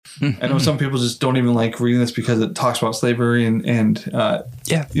I know some people just don't even like reading this because it talks about slavery and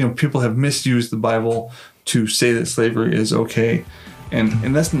people have misused the Bible to say that slavery is okay.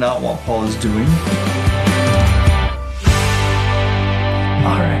 And that's not what Paul is doing.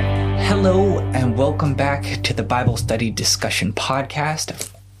 All right. Hello and welcome back to the Bible Study Discussion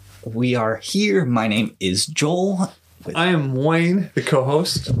Podcast. We are here. My name is Joel. I am Wayne, the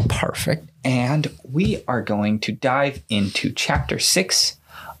co-host. Perfect. And we are going to dive into chapter 6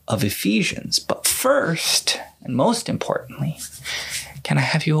 of Ephesians. But first, and most importantly, can I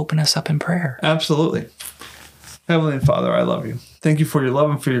have you open us up in prayer? Absolutely. Heavenly Father, I love you. Thank you for your love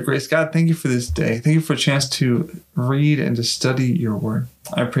and for your grace. God, thank you for this day. Thank you for a chance to read and to study your word.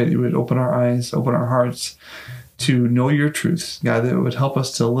 I pray that you would open our eyes, open our hearts to know your truths. God, that it would help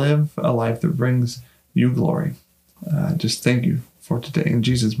us to live a life that brings you glory. Just thank you for today. In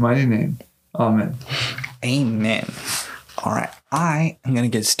Jesus' mighty name, amen. Amen. All right. I am going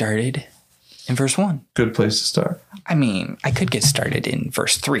to get started in verse 1. Good place to start. I mean, I could get started in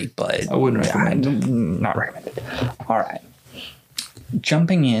verse 3, but I wouldn't recommend. Not recommended. All right.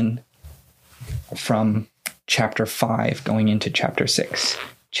 Jumping in from chapter 5, going into chapter 6.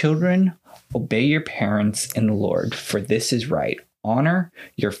 Children, obey your parents in the Lord, for this is right. Honor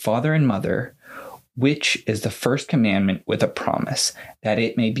your father and mother, which is the first commandment with a promise, that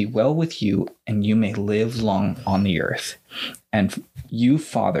it may be well with you and you may live long on the earth. And you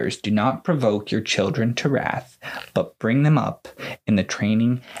fathers, do not provoke your children to wrath, but bring them up in the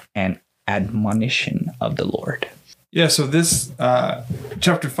training and admonition of the Lord. Yeah, so this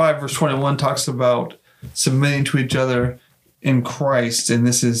chapter 5, verse 21 talks about submitting to each other in Christ. And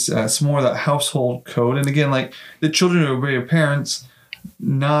this is some more of that household code. And again, like the children who obey your parents,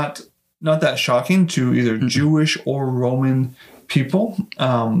 not that shocking to either Jewish or Roman people.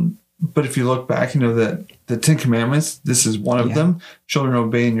 But if you look back, that the 10 Commandments, this is one of them. Children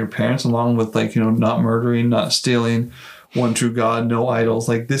obeying your parents, along with not murdering, not stealing, one true God, no idols.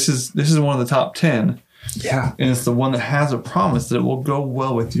 Like this is one of the top 10. Yeah. And it's the one that has a promise that it will go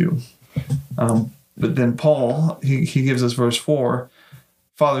well with you. But then Paul, he gives us verse 4,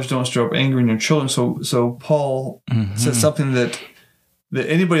 fathers, don't stir up anger in your children. So Paul says something that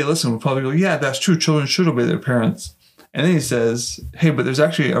anybody listening would probably go, yeah, that's true. Children should obey their parents. And then he says, hey, but there's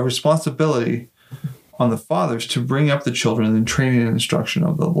actually a responsibility on the fathers to bring up the children in training and instruction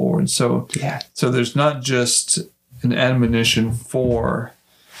of the Lord. So there's not just an admonition for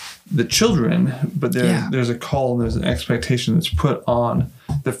the children, but there's a call and there's an expectation that's put on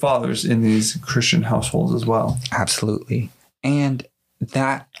the fathers in these Christian households as well. Absolutely. And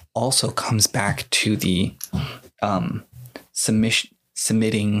that also comes back to the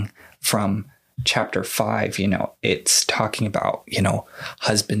submitting from chapter 5. It's talking about,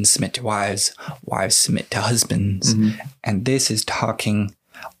 husbands submit to wives, wives submit to husbands. And this is talking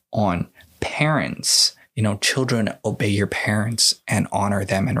on parents. Children, obey your parents and honor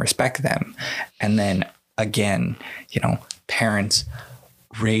them and respect them. And then again, parents,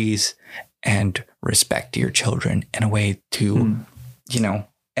 raise and respect your children in a way to,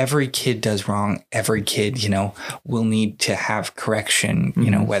 every kid does wrong. Every kid, will need to have correction,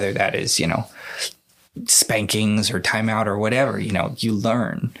 whether that is, spankings or timeout or whatever, you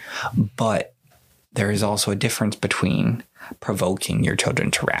learn. But there is also a difference between provoking your children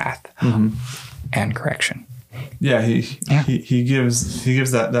to wrath and correction. Yeah, he gives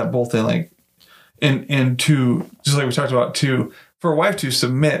that both thing, like, and to, just like we talked about, to for a wife to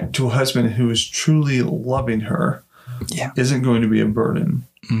submit to a husband who is truly loving her isn't going to be a burden.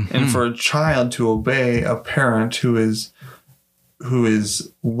 And for a child to obey a parent who is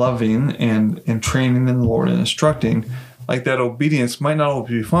loving and training in the Lord and instructing, like that obedience might not always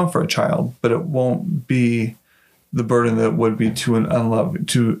be fun for a child, but it won't be the burden that would be to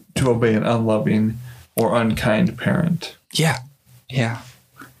obey an unloving or unkind parent. Yeah.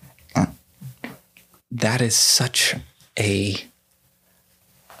 That is such a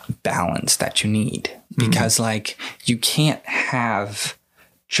balance that you need, because you can't have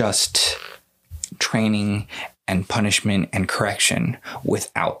just training and punishment and correction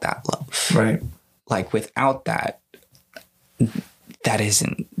without that love. Right. Like without that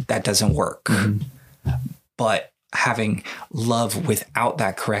doesn't work. But having love without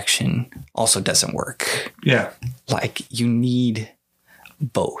that correction also doesn't work. Yeah. Like you need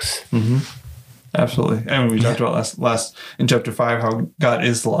both. Absolutely. And we talked about last in chapter 5 how God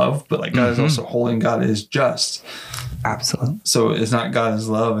is love, but like God is also holy and God is just. Absolutely. So it's not God is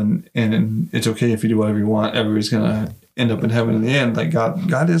love and it's okay if you do whatever you want. Everybody's gonna end up in heaven in the end. Like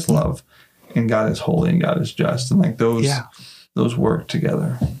God is love and God is holy and God is just. And like those work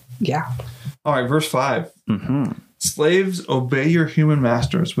together. Yeah. All right, verse 5. Slaves, obey your human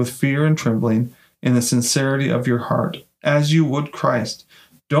masters with fear and trembling in the sincerity of your heart, as you would Christ.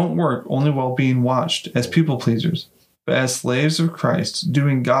 Don't work only while being watched as people pleasers, but as slaves of Christ,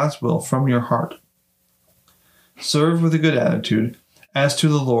 doing God's will from your heart. Serve with a good attitude, as to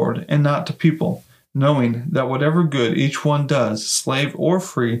the Lord and not to people, knowing that whatever good each one does, slave or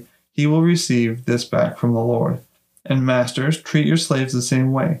free, he will receive this back from the Lord. And masters, treat your slaves the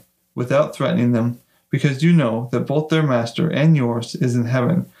same way, without threatening them, because you know that both their master and yours is in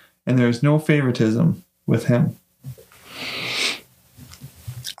heaven, and there is no favoritism with him.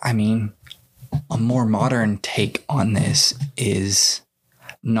 I mean, a more modern take on this is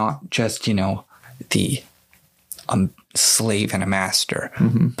not just, the slave and a master,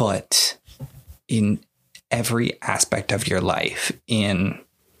 but in every aspect of your life, in,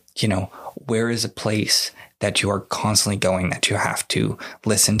 where is a place that you are constantly going that you have to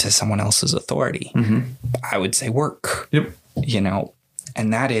listen to someone else's authority? I would say work. Yep.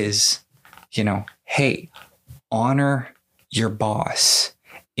 And that is, hey, honor your boss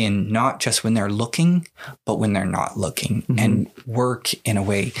in not just when they're looking, but when they're not looking, and work in a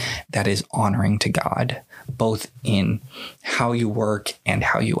way that is honoring to God, both in how you work and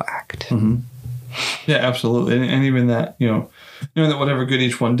how you act. Yeah, absolutely. And even that, that whatever good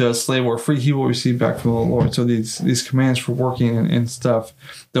each one does, slave or free, he will receive back from the Lord. So these commands for working and stuff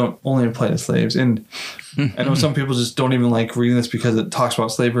don't only apply to slaves. And I know some people just don't even like reading this because it talks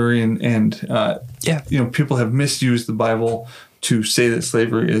about slavery and people have misused the Bible to say that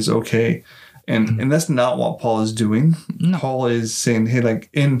slavery is okay. And that's not what Paul is doing. No. Paul is saying, hey, like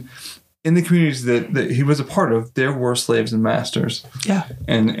in the communities that he was a part of, there were slaves and masters. Yeah.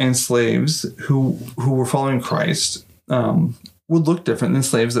 And slaves who were following Christ would look different than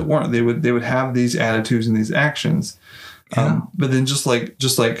slaves that weren't. They would have these attitudes and these actions. Yeah. But then just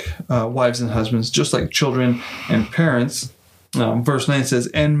like wives and husbands, just like children and parents, verse 9 says,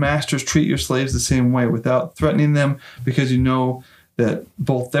 and masters, treat your slaves the same way without threatening them, because you know that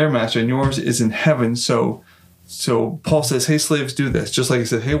both their master and yours is in heaven. So Paul says, hey, slaves, do this. Just like he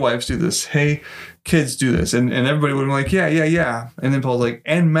said, hey, wives, do this. Hey, kids, do this. And everybody would be like, yeah. And then Paul's like,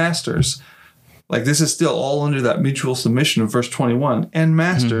 and masters. Like, this is still all under that mutual submission of verse 21. And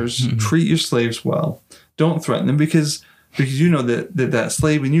masters, treat your slaves well. Don't threaten them, because you know that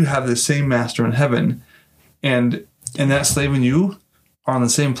slave and you have the same master in heaven. And that slave and you are on the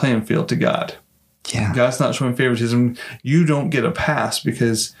same playing field to God. Yeah. God's not showing favoritism. You don't get a pass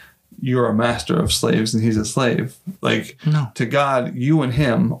because you're a master of slaves and he's a slave. Like, no. To God, you and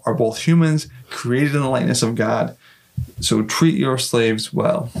him are both humans created in the likeness of God. So treat your slaves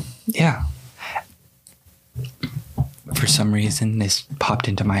well. Yeah. For some reason, this popped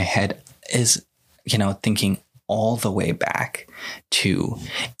into my head is, thinking all the way back to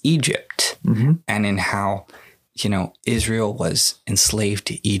Egypt and in how, Israel was enslaved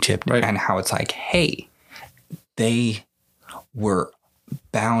to Egypt, right. And how it's like, hey, they were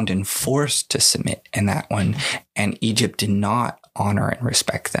bound and forced to submit in that one, and Egypt did not honor and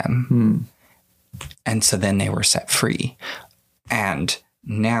respect them. And so then they were set free. And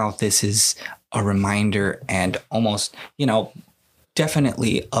now this is a reminder and almost,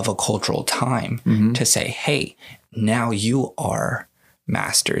 definitely of a cultural time to say, hey, now you are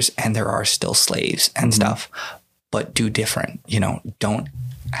masters and there are still slaves and stuff, but do different, don't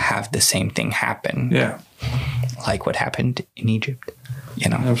have the same thing happen. Yeah. Like what happened in Egypt,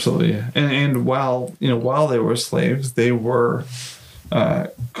 Absolutely. Yeah. And while they were slaves, they were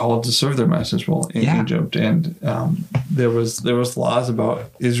called to serve their masters well in Egypt. And there was laws about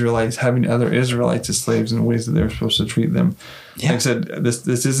Israelites having other Israelites as slaves and ways that they were supposed to treat them. Yeah. Like I said,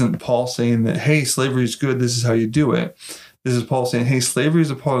 this isn't Paul saying that, hey, slavery is good, this is how you do it. This is Paul saying, hey, slavery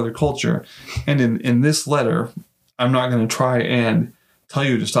is a part of their culture. And in this letter, I'm not going to try and tell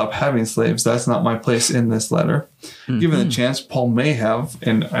you to stop having slaves. That's not my place in this letter. Given the chance, Paul may have,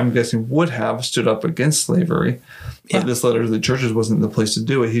 and I'm guessing would have, stood up against slavery. But this letter to the churches wasn't the place to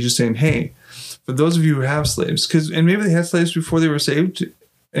do it. He's just saying, hey, for those of you who have slaves, and maybe they had slaves before they were saved,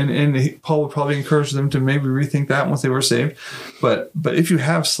 and Paul would probably encourage them to maybe rethink that once they were saved. But if you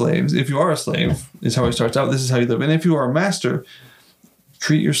have slaves, if you are a slave, is how he starts out, this is how you live. And if you are a master,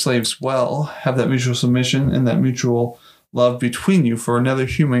 treat your slaves well, have that mutual submission and that mutual love between you for another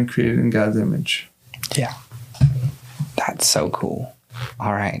human created in God's image. Yeah. That's so cool.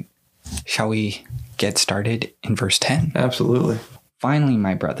 All right. Shall we get started in verse 10? Absolutely. Finally,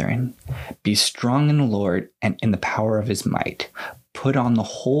 my brethren, be strong in the Lord and in the power of his might. Put on the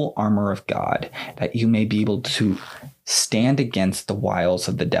whole armor of God, that you may be able to stand against the wiles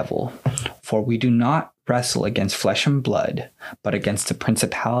of the devil. For we do not wrestle against flesh and blood, but against the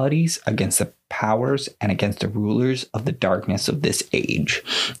principalities, against the powers, and against the rulers of the darkness of this age,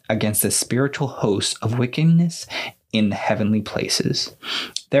 against the spiritual hosts of wickedness in the heavenly places.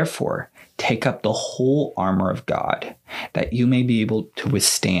 Therefore, take up the whole armor of God, that you may be able to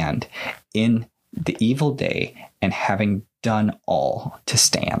withstand in the evil day, and having done all, to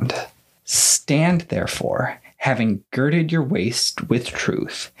stand. Stand, therefore, having girded your waist with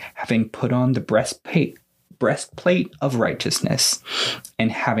truth, having put on the breastplate of righteousness,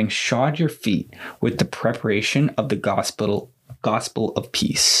 and having shod your feet with the preparation of the gospel of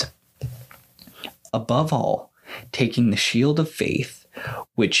peace. Above all, taking the shield of faith,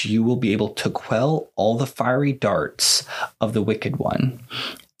 which you will be able to quell all the fiery darts of the wicked one,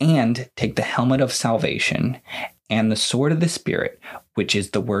 and take the helmet of salvation and the sword of the Spirit, which is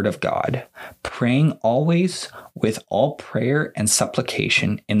the word of God, praying always with all prayer and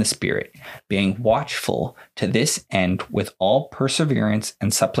supplication in the Spirit, being watchful to this end with all perseverance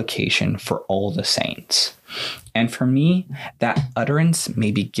and supplication for all the saints. And for me, that utterance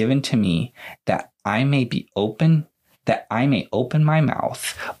may be given to me, that I may open my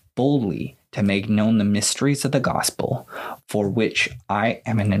mouth boldly to make known the mysteries of the gospel, for which I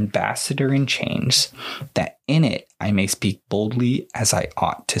am an ambassador in chains, that in it I may speak boldly as I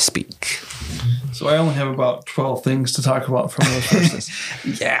ought to speak. So I only have about 12 things to talk about from those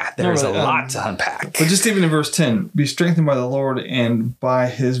verses. Yeah, there's a lot to unpack. But just even in verse 10, be strengthened by the Lord and by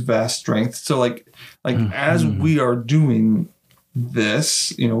his vast strength. So like as we are doing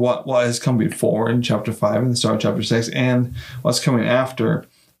this, what has come before in chapter 5 and the start of chapter 6 and what's coming after,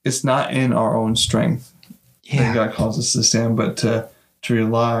 it's not in our own strength that God calls us to stand, but to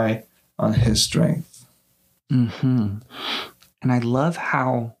rely on his strength. Mm-hmm. And I love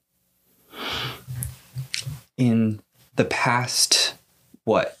how in the past,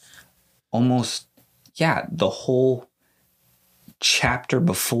 the whole chapter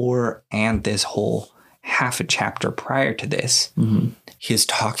before and this whole half a chapter prior to this, he's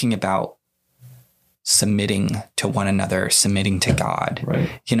talking about submitting to one another, submitting to God,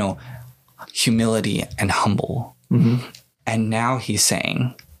 right? Humility and humble. Mm-hmm. And now he's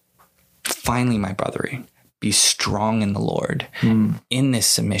saying, finally, my brethren, be strong in the Lord. In this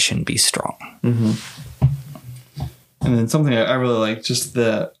submission, be strong. Mm-hmm. And then something I really like, just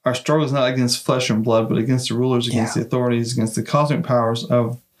that our struggle is not against flesh and blood, but against the rulers, against the authorities, against the cosmic powers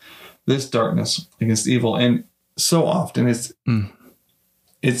of this darkness, against evil. And so often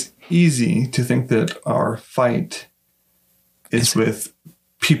it's easy to think that our fight is with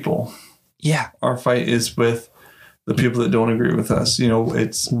people. Yeah. Our fight is with the people that don't agree with us.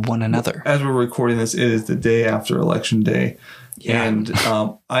 It's one another. As we're recording this, it is the day after election day. Yeah. And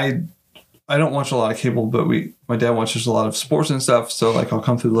I don't watch a lot of cable, but my dad watches a lot of sports and stuff. So I'll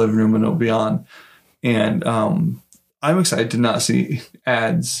come through the living room and it'll be on. And I'm excited to not see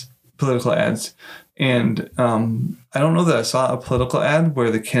political ads. And I don't know that I saw a political ad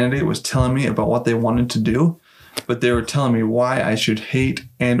where the candidate was telling me about what they wanted to do, but they were telling me why I should hate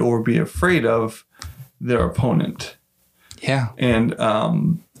and or be afraid of their opponent. Yeah. And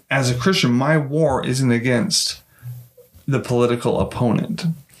as a Christian, my war isn't against the political opponent.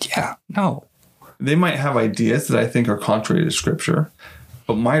 Yeah. No. They might have ideas that I think are contrary to Scripture,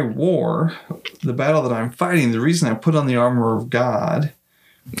 but my war, the battle that I'm fighting, the reason I put on the armor of God,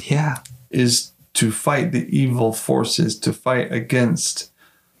 is to fight the evil forces, to fight against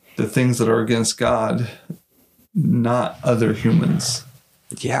the things that are against God, not other humans.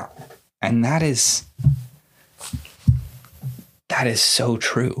 Yeah. And that is so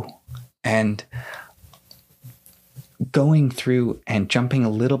true. And going through and jumping a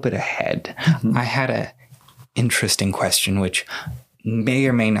little bit ahead, I had a interesting question, which may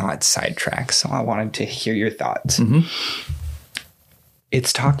or may not sidetrack. So I wanted to hear your thoughts. Mm-hmm.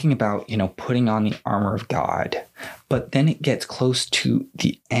 It's talking about, putting on the armor of God, but then it gets close to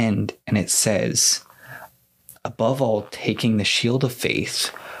the end and it says, above all, taking the shield of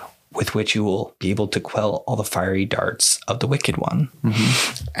faith with which you will be able to quell all the fiery darts of the wicked one.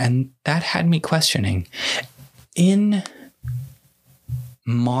 Mm-hmm. And that had me questioning. In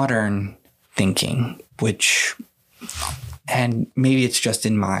modern thinking, and maybe it's just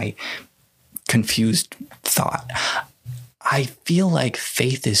in my confused thought, I feel like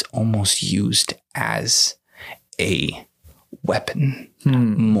faith is almost used as a weapon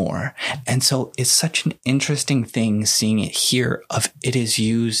more. And so it's such an interesting thing seeing it here of it is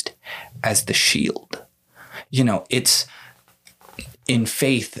used as the shield. It's in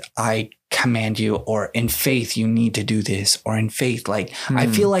faith, I command you, or in faith, you need to do this, or in faith, I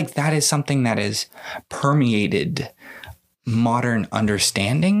feel like that is something that is permeated modern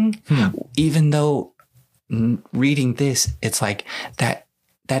understanding, even though reading this, it's like that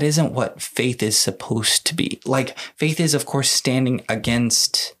isn't what faith is supposed to be. Like, faith is, of course, standing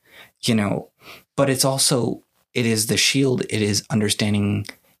against, but it's also, it is the shield. It is understanding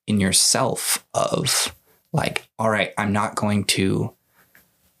in yourself of like, all right, I'm not going to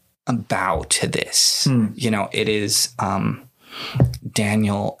bow to this. It is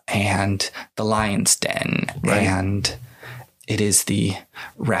Daniel and the lion's den, right. And it is the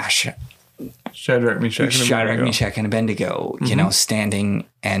Shadrach, Meshach, and Abednego, standing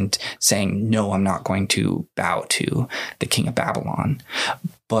and saying, no, I'm not going to bow to the king of Babylon.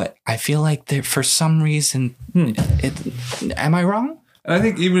 But I feel like there, for some reason, am I wrong? And I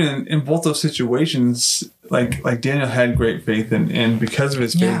think even in both those situations, like Daniel had great faith and because of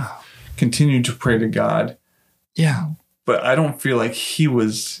his faith, continued to pray to God. Yeah. But I don't feel like he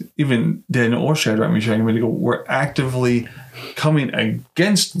was, even Daniel or Shadrach, Meshach, and Abednego, were actively coming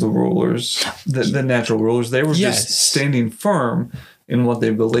against the rulers, the natural rulers. They were just standing firm in what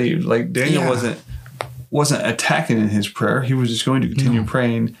they believed. Like Daniel wasn't attacking in his prayer. He was just going to continue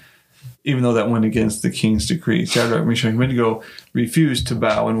praying, even though that went against the king's decree. Shadrach, Meshach, and Abednego refused to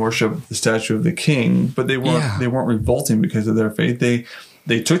bow and worship the statue of the king, but they weren't revolting because of their faith.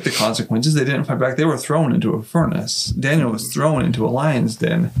 They took the consequences. They didn't fight back. They were thrown into a furnace. Daniel was thrown into a lion's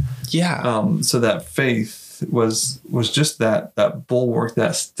den. Yeah. So that faith was just that bulwark,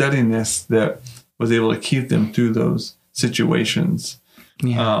 that steadiness that was able to keep them through those situations.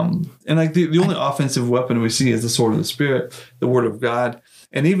 Yeah. And like the only offensive weapon we see is the sword of the Spirit, the Word of God.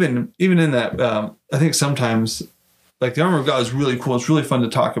 And even in that, I think sometimes like the armor of God is really cool. It's really fun to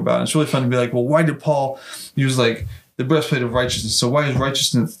talk about. It's really fun to be like, well, why did Paul use like the breastplate of righteousness? So why is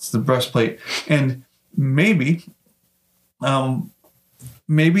righteousness the breastplate? And maybe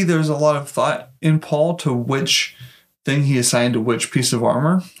there's a lot of thought in Paul to which thing he assigned to which piece of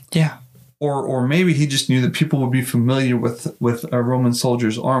armor. Yeah. Or maybe he just knew that people would be familiar with a Roman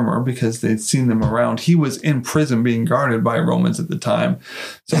soldier's armor because they'd seen them around. He was in prison being guarded by Romans at the time.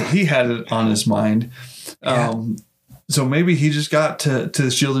 So he had it on his mind. Yeah. So maybe he just got to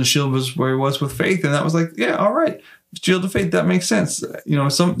the shield, and shield was where he was with faith. And that was like, yeah, all right. Shield of faith, that makes sense.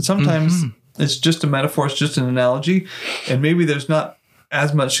 Sometimes it's just a metaphor, it's just an analogy, and maybe there's not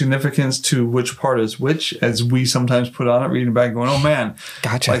as much significance to which part is which as we sometimes put on it, reading back going, oh man,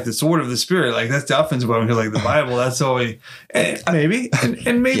 gotcha. Like the sword of the Spirit, like that's the offensive weapon, because like the Bible, that's always maybe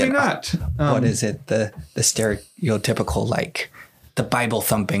and maybe not. What is it? The stereotypical like the Bible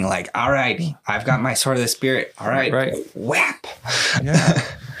thumping, like, all right, I've got my sword of the Spirit. All right. Whap. Yeah.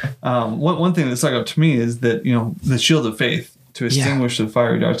 One thing that stuck out to me is that, the shield of faith to extinguish the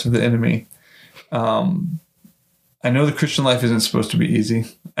fiery darts of the enemy. I know the Christian life isn't supposed to be easy.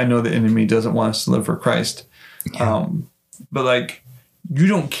 I know the enemy doesn't want us to live for Christ. Yeah. But like, you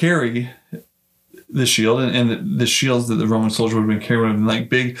don't carry the shield, and the shields that the Roman soldier would have been carrying would have been like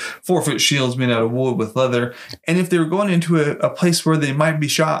big 4-foot shields made out of wood with leather. And if they were going into a place where they might be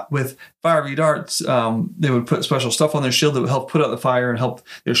shot with fiery darts, they would put special stuff on their shield that would help put out the fire and help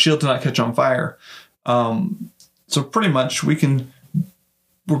their shield to not catch on fire. So pretty much we're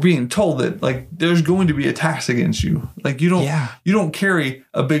being told that like there's going to be attacks against you. Like you don't carry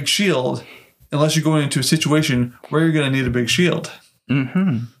a big shield unless you're going into a situation where you're going to need a big shield.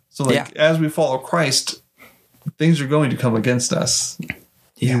 Mm-hmm. So as we follow Christ, things are going to come against us.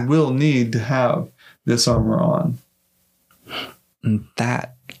 Yeah. You will need to have this armor on. And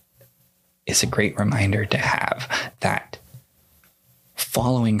that is a great reminder to have, that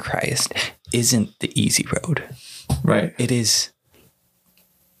following Christ isn't the easy road. Right. It is.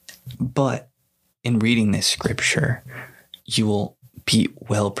 But in reading this scripture, you will be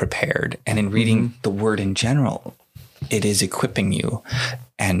well prepared. And in reading the word in general, it is equipping you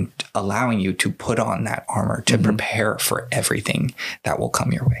and allowing you to put on that armor to prepare for everything that will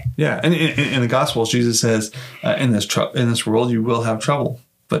come your way. Yeah. And in the Gospels, Jesus says, in this world, you will have trouble,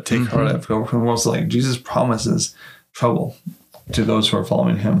 but take heart, I have overcome the world. So like Jesus promises trouble to those who are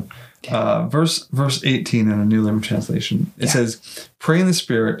following him. Verse 18 in the New Living Translation, it says, pray in the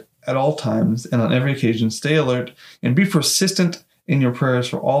Spirit at all times and on every occasion, stay alert and be persistent in your prayers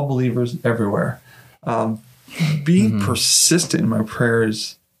for all believers everywhere. Being persistent in my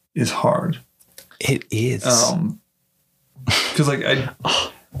prayers is hard. It is. Because like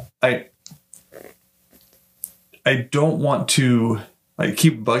I don't want to like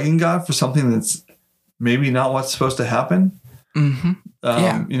keep bugging God for something that's maybe not what's supposed to happen.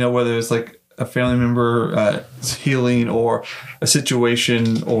 Whether it's like a family member healing or a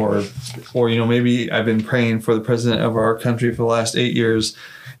situation or maybe I've been praying for the president of our country for the last 8 years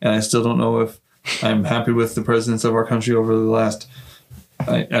and I still don't know if I'm happy with the presidents of our country over the last,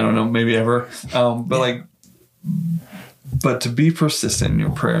 I don't know, maybe ever. But to be persistent in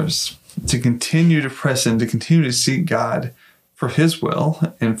your prayers, to continue to press in, to continue to seek God for his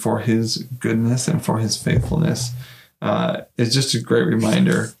will and for his goodness and for his faithfulness, is just a great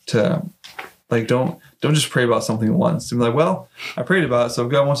reminder to, like, don't just pray about something once. To be like, well, I prayed about it, so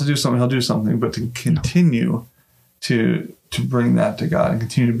if God wants to do something, he'll do something. But to continue to bring that to God and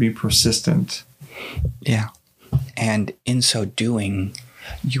continue to be persistent. Yeah. And in so doing,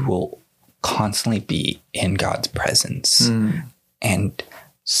 you will constantly be in God's presence. And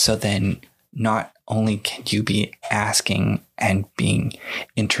so then not only can you be asking and being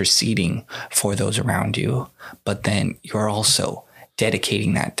interceding for those around you, but then you're also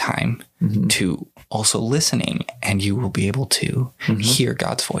dedicating that time to also listening, and you will be able to hear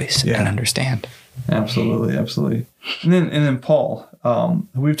God's voice and understand. Absolutely. And then Paul,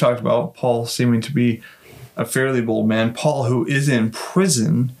 who we've talked about, Paul seeming to be a fairly bold man. Paul, who is in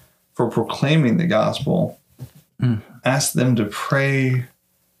prison for proclaiming the gospel, asked them to pray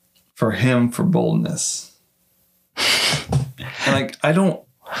for him for boldness. And like, I don't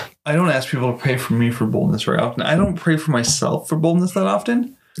ask people to pray for me for boldness very often. I don't pray for myself for boldness that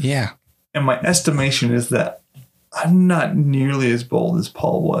often. Yeah. And my estimation is that I'm not nearly as bold as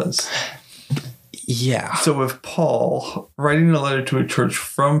Paul was. Yeah. So if Paul, writing a letter to a church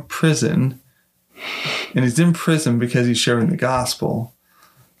from prison, and he's in prison because he's sharing the gospel,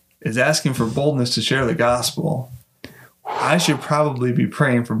 is asking for boldness to share the gospel, I should probably be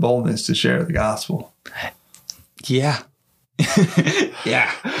praying for boldness to share the gospel. Yeah.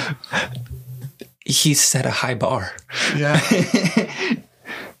 Yeah. He set a high bar. Yeah.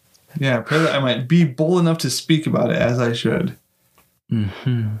 Yeah. Pray that I might be bold enough to speak about it as I should.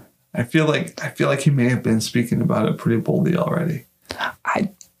 I feel like he may have been speaking about it pretty boldly already.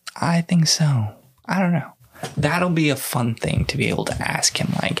 I think so. I don't know. That'll be a fun thing to be able to ask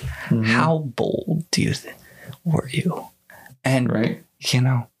him, like, how bold were you? And, right.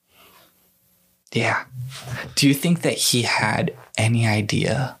 Yeah. Do you think that he had any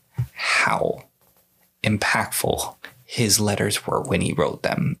idea how impactful his letters were when he wrote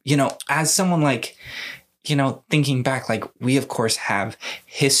them? As someone like, thinking back, like, we of course have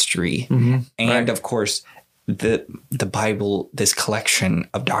history and of course the Bible, this collection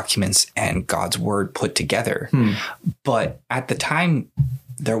of documents and God's word put together. But at the time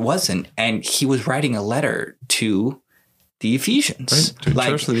there wasn't, and he was writing a letter to the Ephesians, right, to a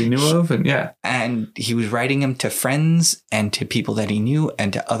church that he knew of, and he was writing them to friends and to people that he knew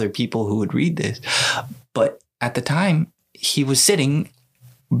and to other people who would read this. But at the time, he was sitting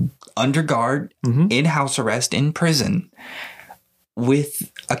under guard, in house arrest, in prison,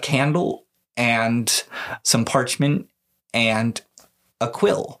 with a candle and some parchment and a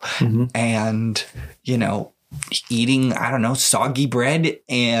quill, and eating, I don't know, soggy bread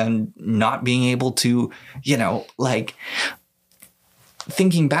and not being able to,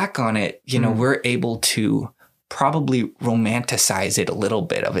 thinking back on it, we're able to probably romanticize it a little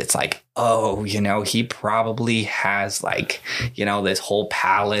bit of it's like, oh, he probably has like, this whole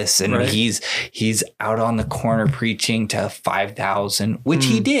palace and he's out on the corner preaching to 5,000, which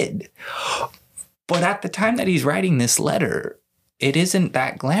he did. But at the time that he's writing this letter, it isn't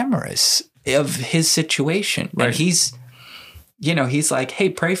that glamorous of his situation. Right. And he's like, hey,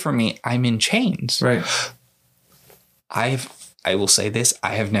 pray for me. I'm in chains. Right. I will say this.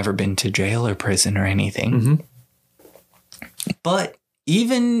 I have never been to jail or prison or anything. But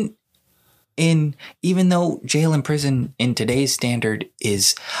even though jail and prison in today's standard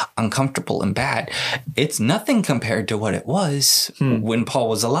is uncomfortable and bad, it's nothing compared to what it was when Paul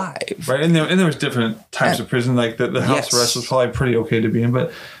was alive. Right. And there was different types of prison, like the house arrest was probably pretty okay to be in.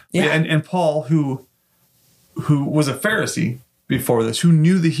 But and Paul, who was a Pharisee before this, who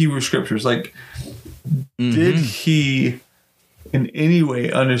knew the Hebrew scriptures, like, did he in any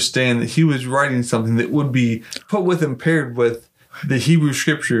way understand that he was writing something that would be put with and paired with the Hebrew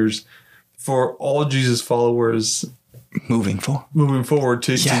scriptures for all Jesus followers moving forward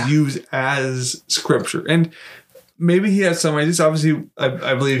to use as scripture? And maybe he had some ideas. Obviously,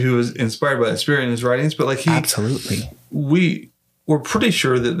 I believe he was inspired by the Spirit in his writings, but like absolutely, we're pretty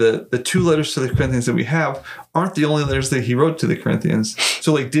sure that the two letters to the Corinthians that we have aren't the only letters that he wrote to the Corinthians.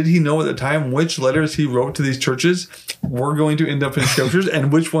 So, like, did he know at the time which letters he wrote to these churches were going to end up in scriptures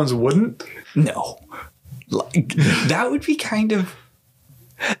and which ones wouldn't? No. Like, that would be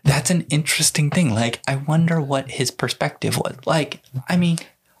that's an interesting thing. Like, I wonder what his perspective was. Like, I mean,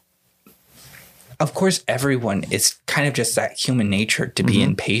 of course, everyone is kind of just that human nature to be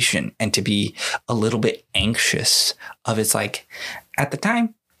impatient and to be a little bit anxious of it's like, at the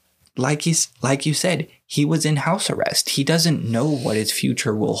time, like you said, he was in house arrest. He doesn't know what his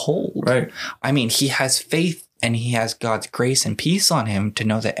future will hold. Right. I mean, he has faith and he has God's grace and peace on him to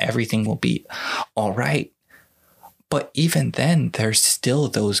know that everything will be all right. But even then, there's still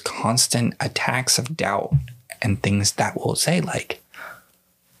those constant attacks of doubt and things that will say, like,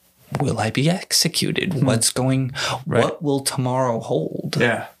 will I be executed? What will tomorrow hold?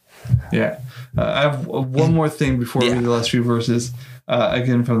 Yeah. Yeah. I have one more thing before we read the last few verses.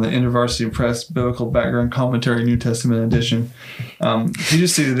 Again, from the InterVarsity Press Biblical Background Commentary, New Testament edition. He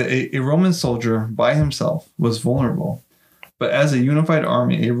just stated that a Roman soldier by himself was vulnerable. But as a unified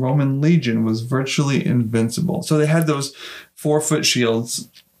army, a Roman legion was virtually invincible. So they had those 4-foot shields,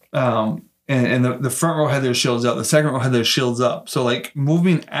 and the front row had their shields out. The second row had their shields up. So like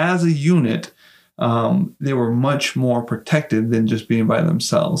moving as a unit, they were much more protected than just being by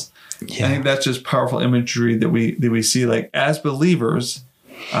themselves. Yeah. I think that's just powerful imagery that we see. Like as believers,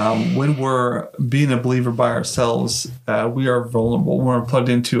 when we're being a believer by ourselves, we are vulnerable. When we're plugged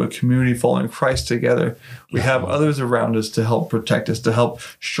into a community following Christ together, we have others around us to help protect us, to help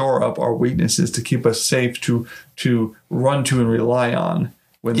shore up our weaknesses, to keep us safe, to run to and rely on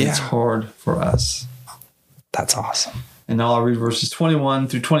when it's hard for us. That's awesome. And now I'll read verses 21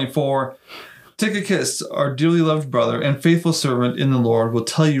 through 24. Tychicus, our dearly loved brother and faithful servant in the Lord, will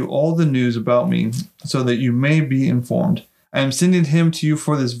tell you all the news about me so that you may be informed. I am sending him to you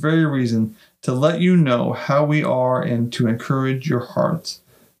for this very reason, to let you know how we are and to encourage your hearts.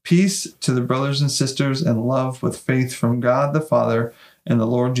 Peace to the brothers and sisters and love with faith from God the Father and the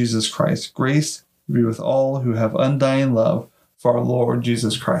Lord Jesus Christ. Grace be with all who have undying love for our Lord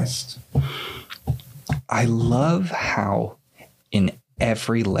Jesus Christ. I love how in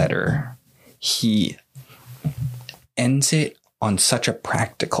every letter he ends it on such a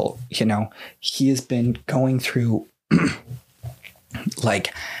practical, he has been going through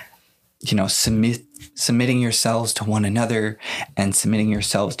submitting yourselves to one another and submitting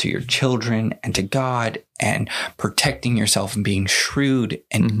yourselves to your children and to God and protecting yourself and being shrewd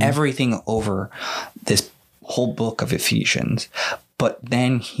and everything over this whole book of Ephesians. But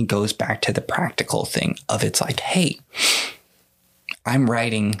then he goes back to the practical thing of it's like, hey, I'm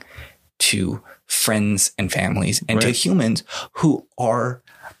writing to friends and families and to humans who are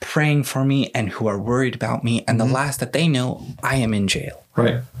praying for me and who are worried about me. And the last that they know, I am in jail.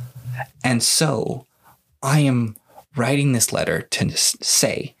 Right. And so I am writing this letter to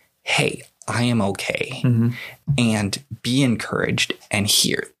say, hey, I am okay. And be encouraged. And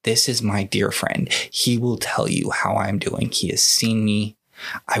here, this is my dear friend. He will tell you how I'm doing. He has seen me.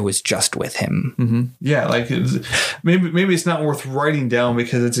 I was just with him. Yeah, like maybe it's not worth writing down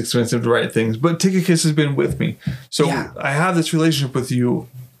because it's expensive to write things, but Tychicus has been with me. So I have this relationship with you.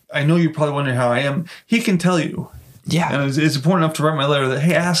 I know you're probably wondering how I am. He can tell you. Yeah. And it's important enough to write my letter that,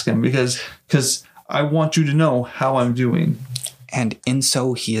 hey, ask him because I want you to know how I'm doing. And in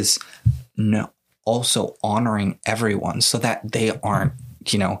so he is also honoring everyone so that they aren't,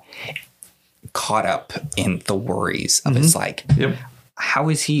 caught up in the worries of it's like, how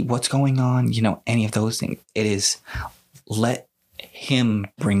is he? What's going on? Any of those things. It is let him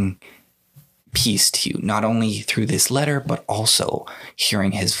bring peace to you, not only through this letter, but also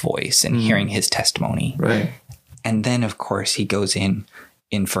hearing his voice and hearing his testimony. Right. And then, of course, he goes in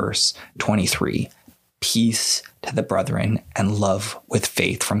verse 23, peace to the brethren and love with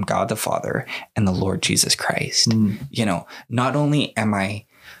faith from God the Father and the Lord Jesus Christ. Not only am I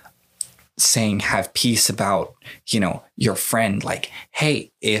saying have peace about, your friend, like,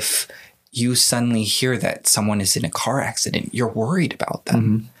 hey, if you suddenly hear that someone is in a car accident, you're worried about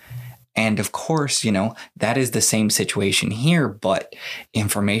them. And of course, that is the same situation here, but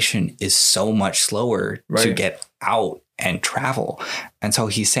information is so much slower to get out and travel. And so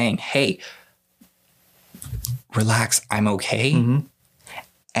he's saying, hey, relax, I'm okay.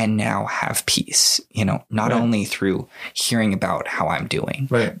 And now have peace, not only through hearing about how I'm doing,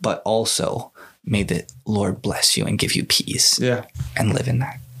 but also may the Lord bless you and give you peace and live in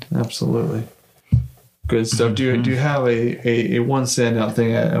that. Absolutely. Good stuff. Do you have a one standout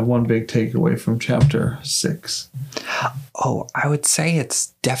thing, a one big takeaway from chapter 6? Oh, I would say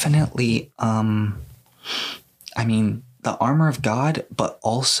it's definitely, the armor of God, but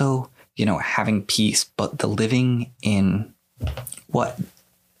also, having peace, but the living in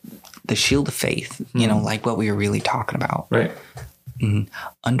the shield of faith, like what we were really talking about. Right.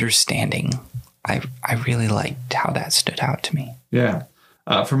 Understanding. I really liked how that stood out to me. Yeah.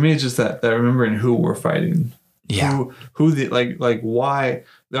 For me, it's just that remembering who we're fighting. Yeah. Who the why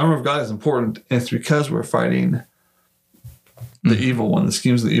the armor of God is important. And it's because we're fighting the evil one, the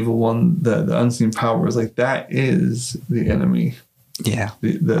schemes of the evil one, the unseen powers. Like that is the enemy. Yeah.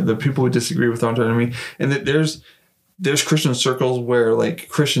 The people who disagree with aren't our enemy. And that there's Christian circles where like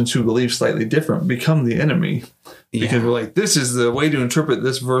Christians who believe slightly different become the enemy. Because we're like, this is the way to interpret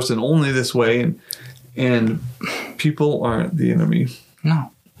this verse and only this way. And people aren't the enemy.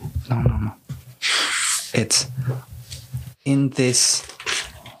 No. It's in this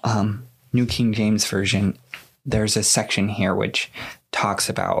New King James Version, there's a section here which talks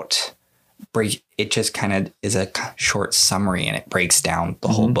about it just kind of is a short summary, and it breaks down the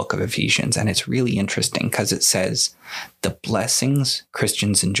whole book of Ephesians. And it's really interesting because it says the blessings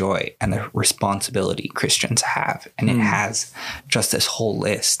Christians enjoy and the responsibility Christians have. And it has just this whole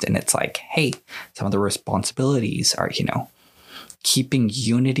list. And it's like, hey, some of the responsibilities are, keeping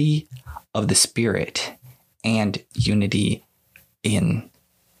unity of the Spirit and unity in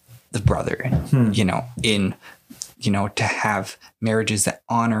the brother, to have marriages that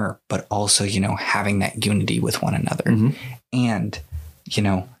honor, but also, having that unity with one another. And,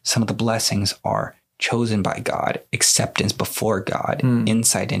 some of the blessings are chosen by God, acceptance before God,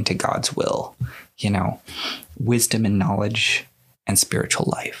 insight into God's will, wisdom and knowledge and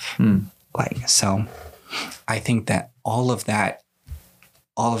spiritual life. So I think that all of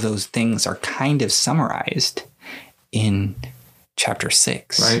those things are kind of summarized in chapter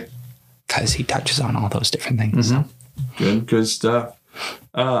 6. Right. Because he touches on all those different things. Good stuff.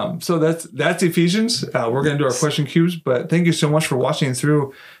 So that's Ephesians. We're going to do our question cubes, but thank you so much for watching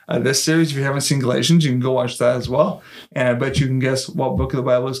through this series. If you haven't seen Galatians, you can go watch that as well. And I bet you can guess what book of the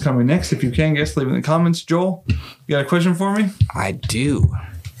Bible is coming next. If you can guess, leave it in the comments. Joel, you got a question for me? I do.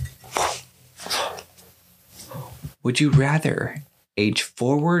 Would you rather age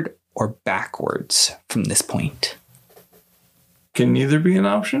forward or backwards from this point? Can neither be an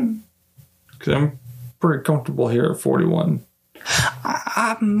option? Because I'm pretty comfortable here at 41.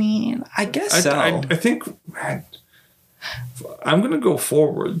 I mean, I guess so. I think I'm going to go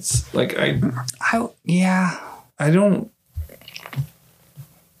forwards. Like I don't. I don't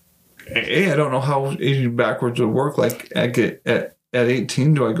know how aging backwards would work. Like at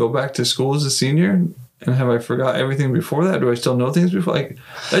 18, do I go back to school as a senior? And have I forgot everything before that? Do I still know things before? Like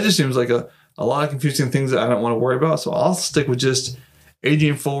that just seems like a lot of confusing things that I don't want to worry about. So I'll stick with just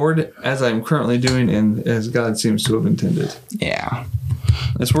aging forward as I'm currently doing and as God seems to have intended. Yeah.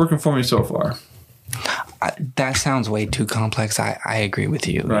 It's working for me so far. That sounds way too complex. I agree with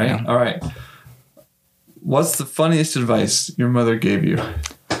you. Right? All right. What's the funniest advice your mother gave you?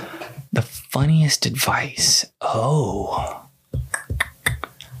 The funniest advice? Oh.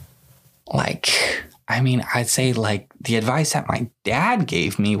 I'd say the advice that my dad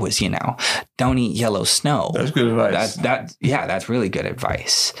gave me was, don't eat yellow snow. That's good advice. That's really good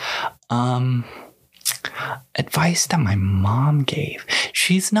advice. Advice that my mom gave.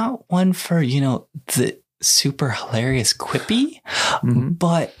 She's not one for, the super hilarious quippy,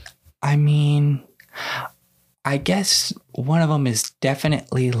 but I mean, I guess one of them is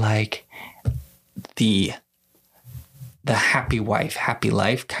definitely the happy wife, happy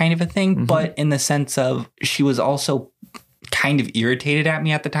life kind of a thing, but in the sense of she was also kind of irritated at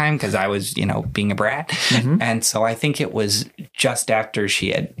me at the time because I was, being a brat. And so I think it was just after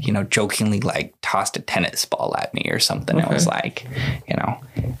she had, jokingly tossed a tennis ball at me or something. Okay. It was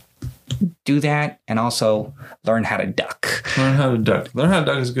do that and also learn how to duck. Learn how to duck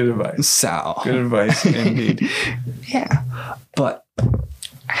is good advice. So good advice indeed. Yeah. But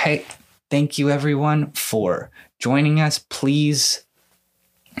hey, thank you everyone for joining us. Please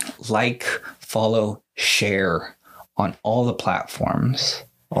follow, share on all the platforms.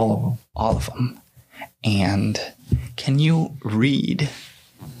 All of them. And can you read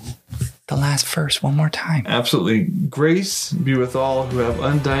the last verse one more time? Absolutely. Grace be with all who have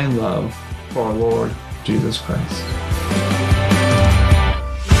undying love for our Lord Jesus Christ.